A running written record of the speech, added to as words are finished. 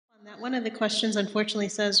One of the questions unfortunately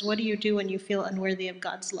says, what do you do when you feel unworthy of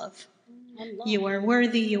God's love? You are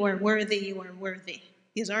worthy, you are worthy, you are worthy.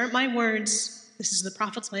 These aren't my words. This is the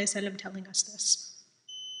Prophet ﷺ telling us this.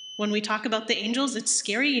 When we talk about the angels, it's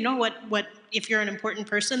scary. You know what? If you're an important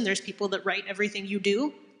person, there's people that write everything you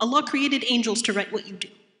do. Allah created angels to write what you do.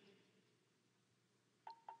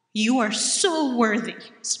 You are so worthy.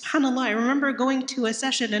 SubhanAllah, I remember going to a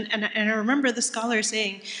session and I remember the scholar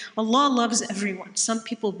saying, Allah loves everyone. Some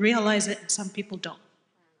people realize it and some people don't.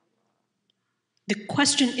 The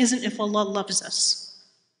question isn't if Allah loves us.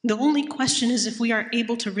 The only question is if we are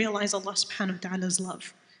able to realize Allah subhanahu wa ta'ala's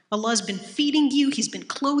love. Allah has been feeding you, He's been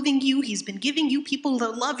clothing you, He's been giving you people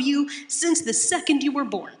that love you since the second you were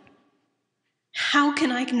born. How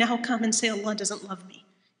can I now come and say Allah doesn't love me?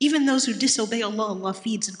 Even those who disobey Allah, Allah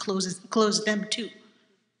feeds and clothes them too.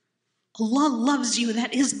 Allah loves you,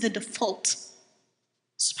 that is the default.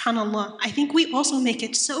 SubhanAllah, I think we also make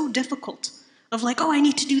it so difficult of like, oh, I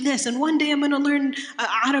need to do this, and one day I'm going to learn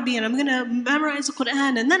Arabic, and I'm going to memorize the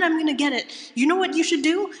Quran, and then I'm going to get it. You know what you should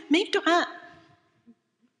do? Make dua.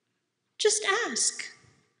 Just ask.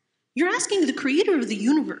 You're asking the creator of the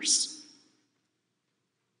universe.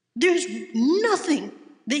 There's nothing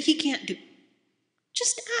that He can't do.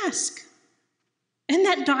 Just ask. And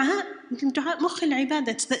that dua mukh al-ibad,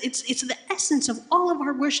 it's the essence of all of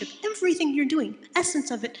our worship. Everything you're doing, the essence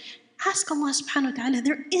of it. Ask Allah subhanahu wa ta'ala.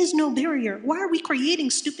 There is no barrier. Why are we creating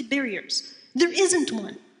stupid barriers? There isn't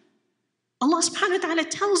one. Allah subhanahu wa ta'ala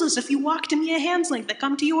tells us, if you walk to me a hand's length, I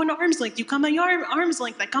come to you an arm's length. You come a arm's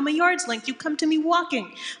length, I come a yard's length. You come to me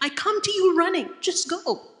walking, I come to you running. Just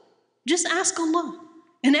go. Just ask Allah.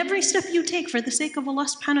 And every step you take for the sake of Allah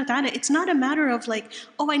subhanahu wa ta'ala, it's not a matter of like,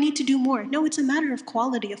 oh, I need to do more. No, it's a matter of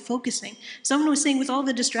quality, of focusing. Someone was saying, with all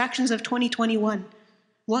the distractions of 2021,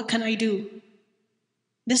 what can I do?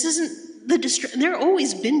 This isn't there have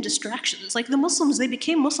always been distractions. Like the Muslims, they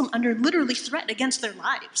became Muslim under literally threat against their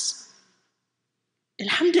lives.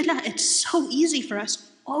 Alhamdulillah, it's so easy for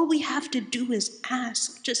us. All we have to do is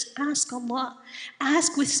ask. Just ask Allah.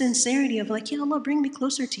 Ask with sincerity of like, Ya Allah, bring me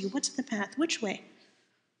closer to you. What's the path? Which way?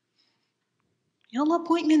 Ya Allah,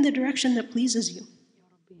 point me in the direction that pleases you.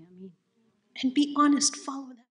 And be honest, follow that.